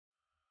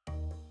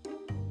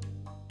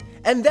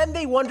and then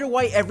they wonder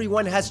why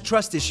everyone has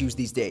trust issues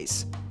these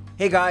days.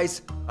 Hey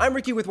guys, I'm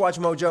Ricky with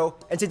WatchMojo,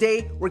 and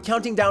today we're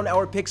counting down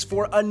our picks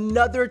for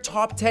another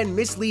top 10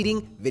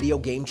 misleading video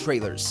game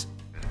trailers.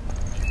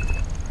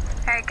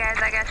 Alright guys,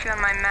 I got you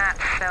on my map,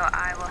 so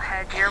I will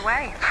head your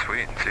way.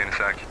 Sweet, see you in a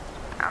sec.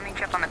 I'll meet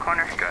you up on the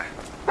corner.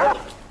 Okay.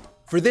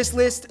 For this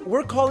list,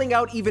 we're calling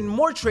out even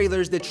more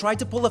trailers that tried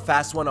to pull a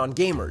fast one on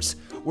gamers.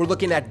 We're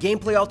looking at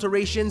gameplay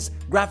alterations,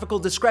 graphical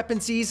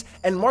discrepancies,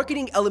 and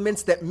marketing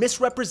elements that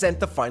misrepresent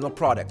the final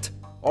product.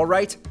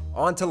 Alright,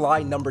 on to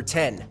lie number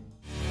 10.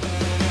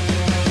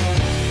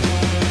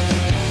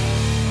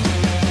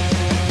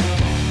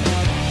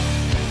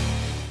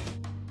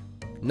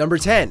 Number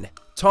 10.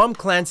 Tom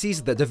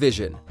Clancy's The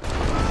Division. Got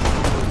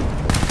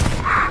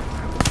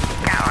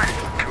one.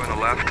 Two on the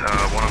left,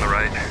 one on the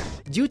right.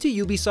 Due to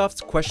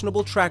Ubisoft's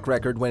questionable track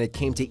record when it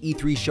came to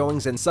E3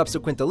 showings and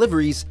subsequent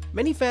deliveries,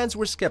 many fans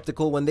were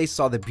skeptical when they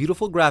saw the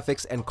beautiful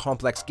graphics and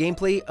complex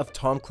gameplay of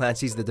Tom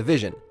Clancy's The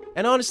Division.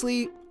 And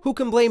honestly, who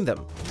can blame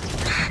them?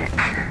 Shit.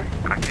 I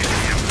can't see him.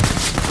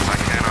 I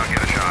cannot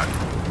get a shot.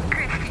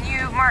 Chris, can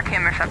you mark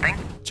him or something?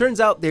 Turns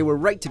out they were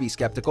right to be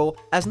skeptical,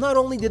 as not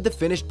only did the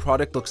finished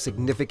product look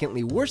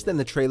significantly worse than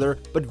the trailer,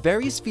 but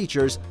various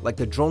features like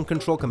the drone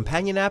control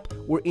companion app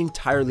were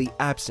entirely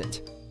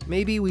absent.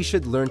 Maybe we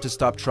should learn to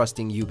stop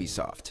trusting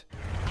Ubisoft.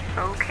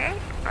 Okay,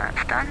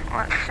 that's done.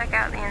 Let's check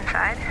out the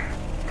inside.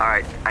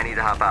 Alright, I need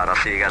to hop out. I'll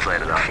see you guys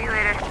later though. See you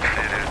later.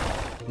 See you,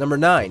 dude. Number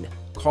 9.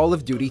 Call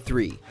of Duty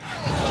 3.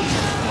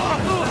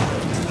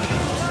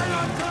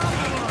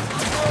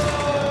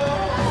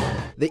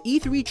 The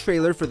E3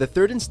 trailer for the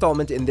third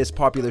installment in this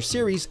popular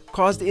series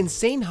caused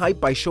insane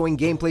hype by showing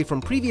gameplay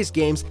from previous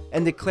games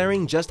and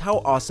declaring just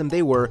how awesome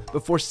they were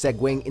before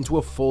segueing into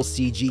a full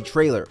CG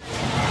trailer.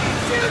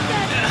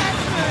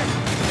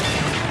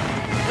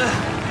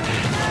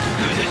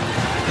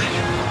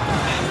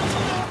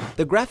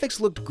 The graphics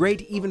looked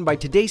great even by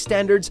today's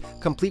standards,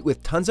 complete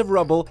with tons of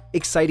rubble,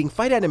 exciting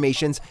fight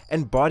animations,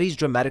 and bodies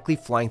dramatically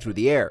flying through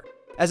the air.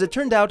 As it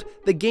turned out,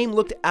 the game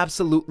looked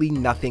absolutely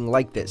nothing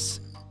like this.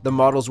 The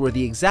models were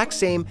the exact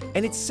same,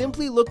 and it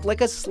simply looked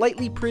like a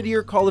slightly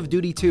prettier Call of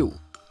Duty 2.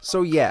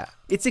 So yeah,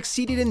 it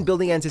succeeded in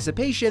building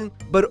anticipation,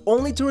 but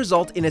only to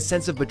result in a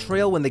sense of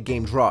betrayal when the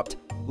game dropped.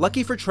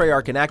 Lucky for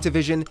Treyarch and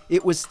Activision,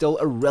 it was still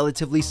a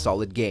relatively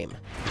solid game.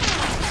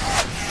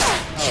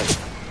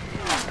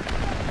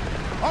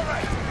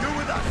 Alright, you're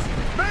with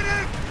us.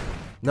 Medic!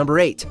 Number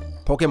 8.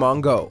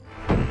 Pokémon GO.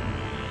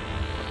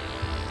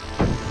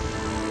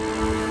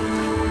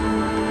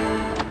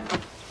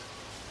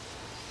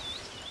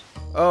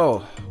 Oh,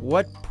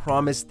 what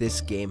promise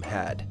this game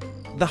had.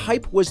 The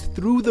hype was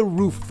through the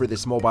roof for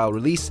this mobile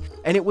release,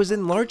 and it was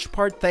in large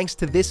part thanks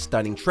to this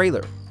stunning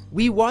trailer.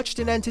 We watched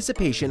in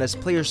anticipation as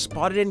players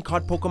spotted and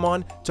caught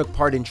Pokemon, took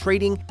part in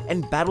trading,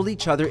 and battled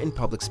each other in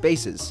public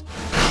spaces.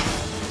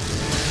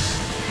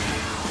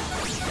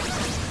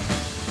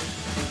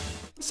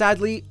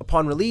 Sadly,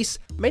 upon release,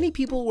 many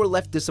people were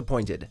left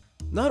disappointed.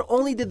 Not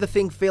only did the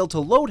thing fail to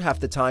load half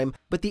the time,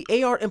 but the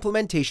AR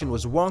implementation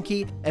was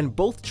wonky, and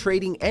both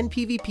trading and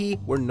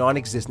PvP were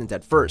non-existent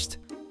at first.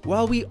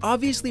 While we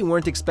obviously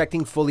weren't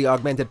expecting fully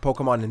augmented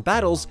Pokemon in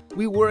battles,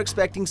 we were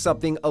expecting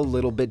something a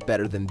little bit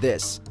better than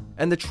this.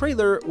 And the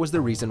trailer was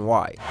the reason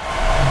why.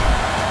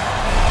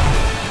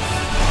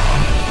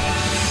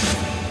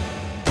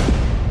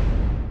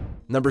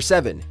 Number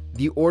 7.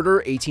 The Order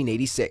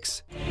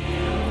 1886.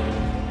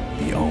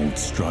 The old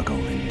struggle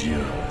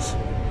endures.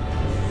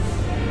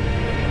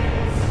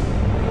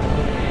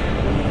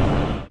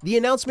 The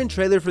announcement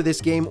trailer for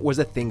this game was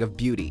a thing of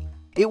beauty.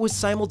 It was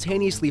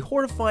simultaneously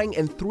horrifying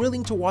and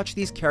thrilling to watch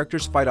these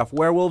characters fight off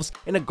werewolves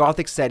in a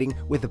gothic setting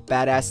with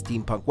badass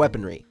steampunk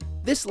weaponry.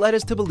 This led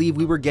us to believe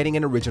we were getting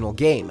an original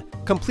game,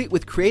 complete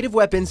with creative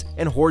weapons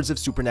and hordes of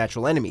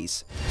supernatural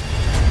enemies.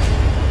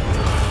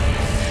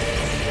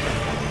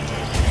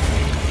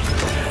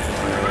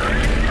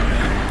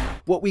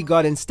 What we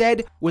got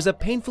instead was a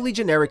painfully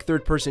generic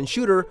third-person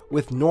shooter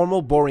with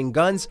normal boring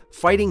guns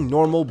fighting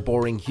normal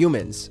boring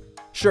humans.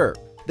 Sure,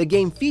 the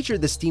game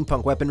featured the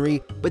steampunk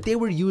weaponry, but they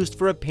were used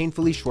for a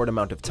painfully short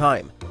amount of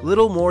time.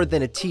 Little more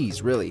than a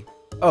tease, really.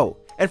 Oh,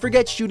 and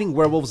forget shooting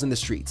werewolves in the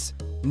streets.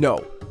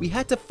 No, we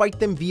had to fight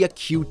them via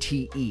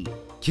QTE.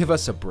 Give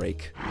us a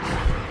break.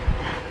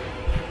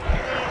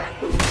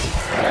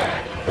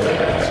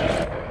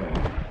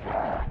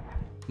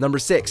 Number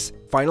 6.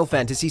 Final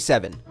Fantasy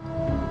VII.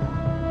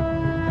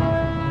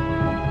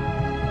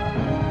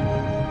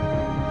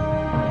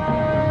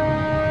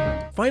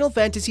 Final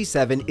Fantasy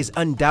VII is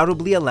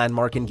undoubtedly a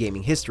landmark in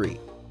gaming history.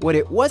 What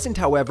it wasn't,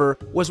 however,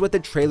 was what the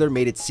trailer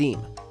made it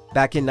seem.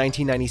 Back in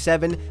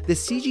 1997, the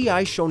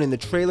CGI shown in the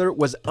trailer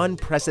was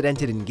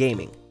unprecedented in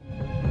gaming.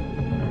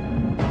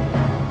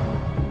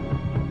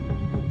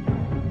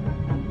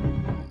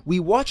 We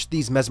watched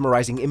these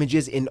mesmerizing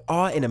images in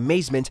awe and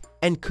amazement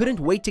and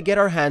couldn't wait to get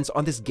our hands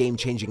on this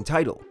game-changing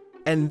title.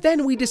 And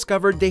then we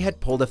discovered they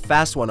had pulled a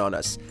fast one on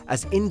us,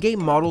 as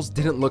in-game models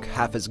didn't look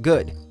half as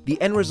good. The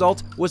end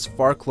result was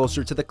far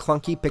closer to the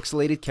clunky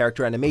pixelated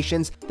character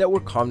animations that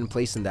were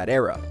commonplace in that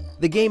era.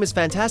 The game is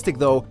fantastic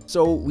though,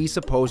 so we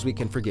suppose we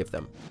can forgive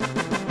them.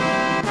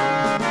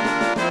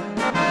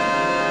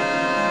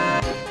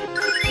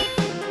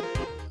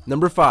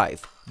 Number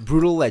 5.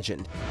 Brutal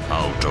Legend.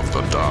 Out of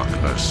the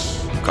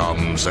darkness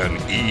comes an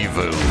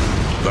evil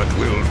that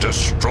will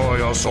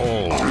destroy us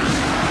all.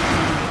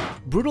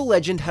 Brutal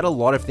Legend had a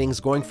lot of things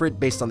going for it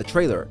based on the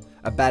trailer.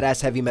 A badass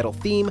heavy metal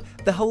theme,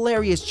 the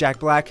hilarious Jack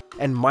Black,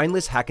 and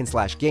mindless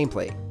hack-and-slash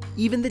gameplay.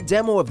 Even the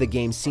demo of the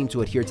game seemed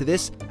to adhere to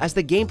this, as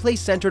the gameplay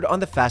centered on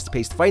the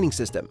fast-paced fighting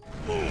system.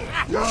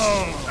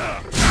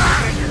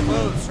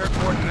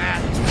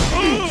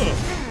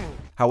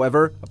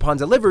 However, upon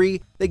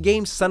delivery, the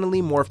game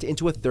suddenly morphed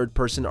into a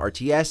third-person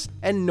RTS,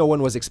 and no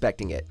one was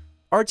expecting it.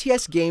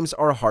 RTS games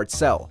are a hard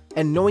sell,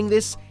 and knowing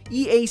this,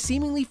 EA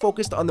seemingly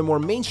focused on the more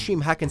mainstream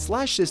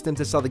hack-and-slash system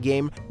to sell the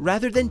game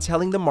rather than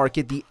telling the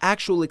market the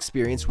actual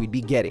experience we'd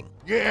be getting.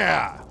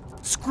 Yeah!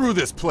 Screw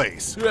this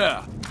place!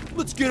 Yeah,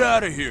 let's get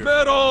out of here.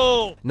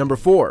 Metal! Number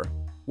 4.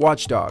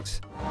 Watch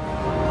Dogs.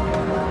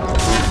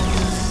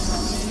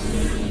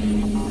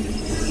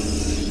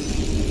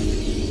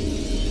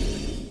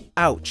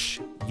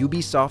 Ouch,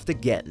 Ubisoft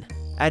again.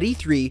 At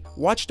E3,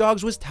 Watch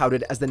Dogs was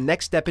touted as the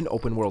next step in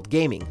open-world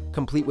gaming,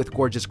 complete with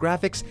gorgeous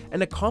graphics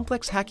and a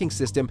complex hacking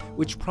system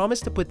which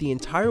promised to put the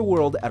entire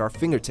world at our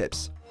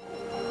fingertips.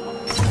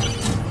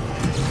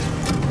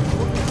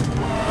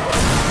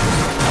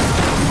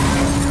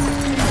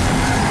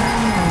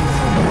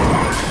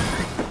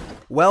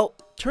 Well,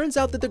 turns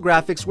out that the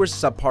graphics were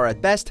subpar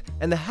at best,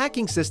 and the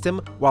hacking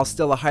system, while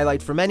still a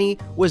highlight for many,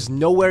 was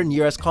nowhere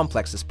near as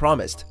complex as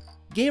promised.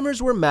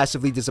 Gamers were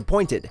massively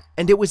disappointed,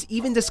 and it was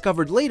even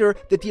discovered later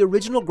that the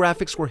original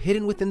graphics were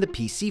hidden within the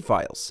PC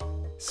files.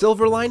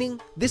 Silver lining,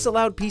 this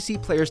allowed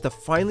PC players to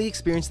finally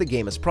experience the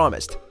game as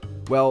promised.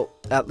 Well,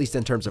 at least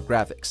in terms of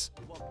graphics.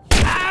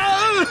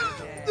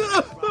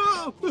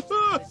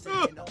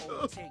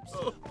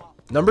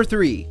 Number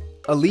 3.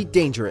 Elite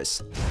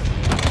Dangerous.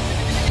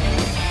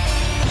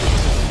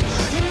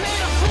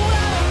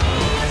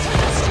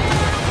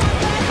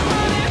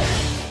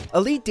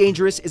 Elite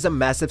Dangerous is a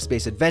massive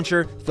space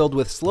adventure filled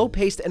with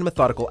slow-paced and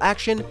methodical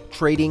action,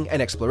 trading,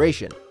 and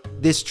exploration.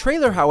 This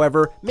trailer,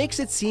 however, makes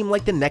it seem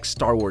like the next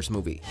Star Wars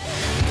movie.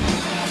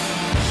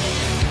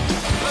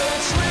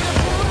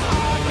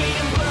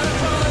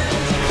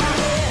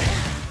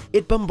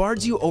 It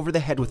bombards you over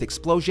the head with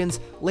explosions,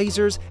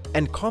 lasers,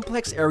 and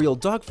complex aerial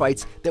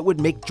dogfights that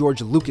would make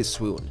George Lucas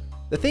swoon.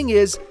 The thing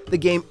is, the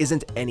game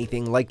isn't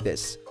anything like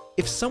this.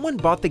 If someone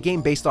bought the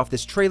game based off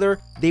this trailer,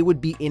 they would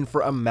be in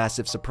for a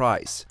massive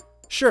surprise.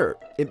 Sure,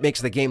 it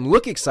makes the game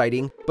look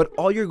exciting, but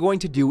all you're going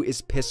to do is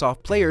piss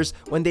off players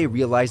when they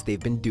realize they've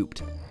been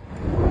duped.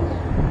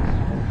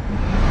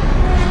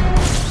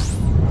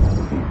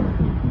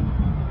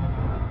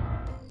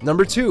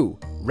 Number 2.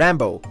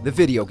 Rambo, the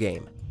video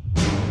game.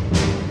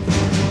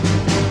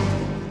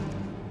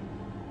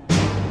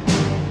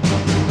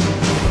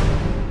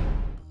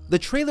 The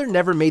trailer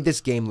never made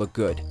this game look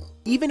good.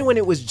 Even when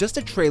it was just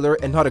a trailer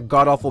and not a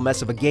god-awful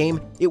mess of a game,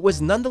 it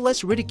was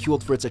nonetheless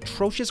ridiculed for its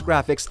atrocious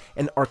graphics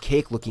and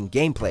archaic-looking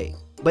gameplay.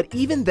 But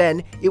even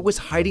then, it was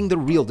hiding the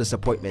real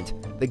disappointment.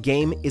 The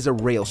game is a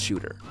rail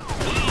shooter.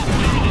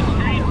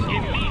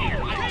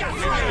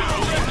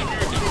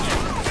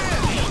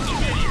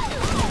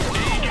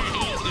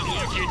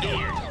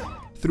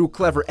 Through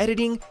clever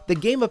editing, the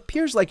game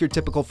appears like your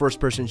typical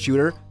first-person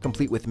shooter,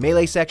 complete with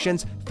melee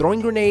sections,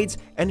 throwing grenades,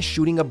 and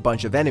shooting a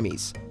bunch of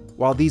enemies.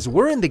 While these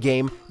were in the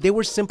game, they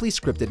were simply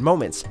scripted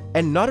moments,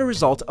 and not a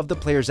result of the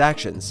player's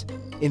actions.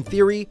 In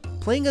theory,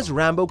 playing as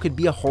Rambo could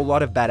be a whole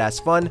lot of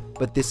badass fun,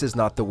 but this is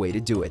not the way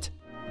to do it.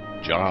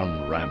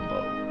 John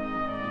Rambo.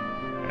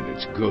 And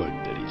it's good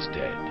that he's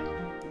dead.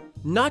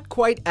 Not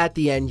quite at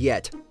the end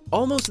yet.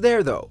 Almost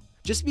there though.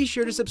 Just be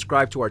sure to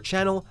subscribe to our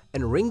channel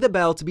and ring the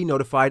bell to be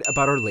notified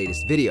about our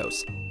latest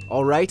videos.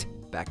 Alright,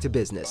 back to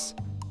business.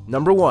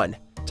 Number 1.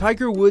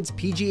 Tiger Woods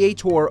PGA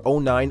Tour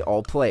 09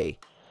 All Play.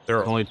 There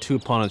are only 2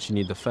 opponents you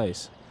need to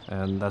face,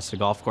 and that's the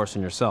golf course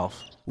and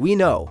yourself. We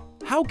know.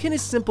 How can a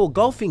simple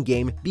golfing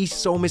game be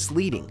so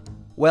misleading?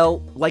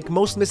 Well, like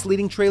most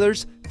misleading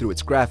trailers, through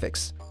its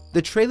graphics.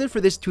 The trailer for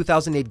this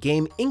 2008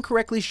 game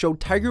incorrectly showed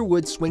Tiger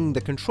Woods swinging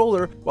the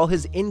controller while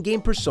his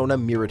in-game persona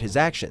mirrored his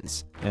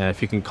actions. And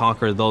if you can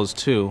conquer those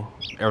 2,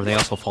 everything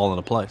else will fall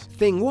into place.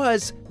 Thing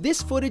was,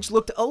 this footage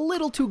looked a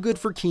little too good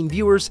for keen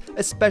viewers,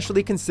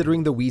 especially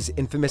considering the Wii's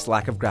infamous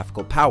lack of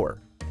graphical power.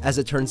 As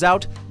it turns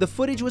out, the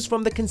footage was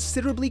from the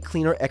considerably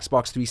cleaner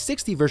Xbox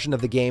 360 version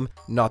of the game,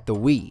 not the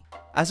Wii.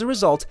 As a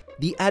result,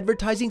 the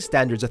Advertising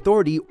Standards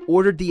Authority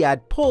ordered the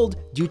ad pulled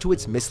due to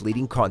its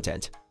misleading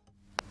content.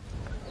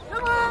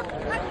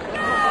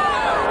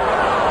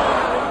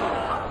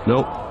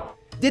 Nope.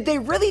 Did they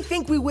really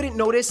think we wouldn't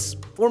notice?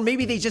 Or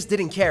maybe they just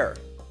didn't care?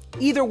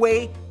 Either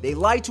way, they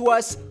lied to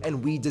us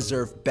and we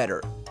deserve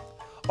better.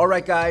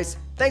 Alright guys,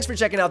 Thanks for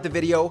checking out the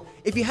video.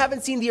 If you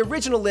haven't seen the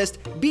original list,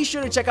 be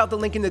sure to check out the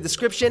link in the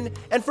description,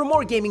 and for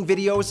more gaming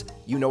videos,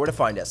 you know where to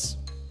find us.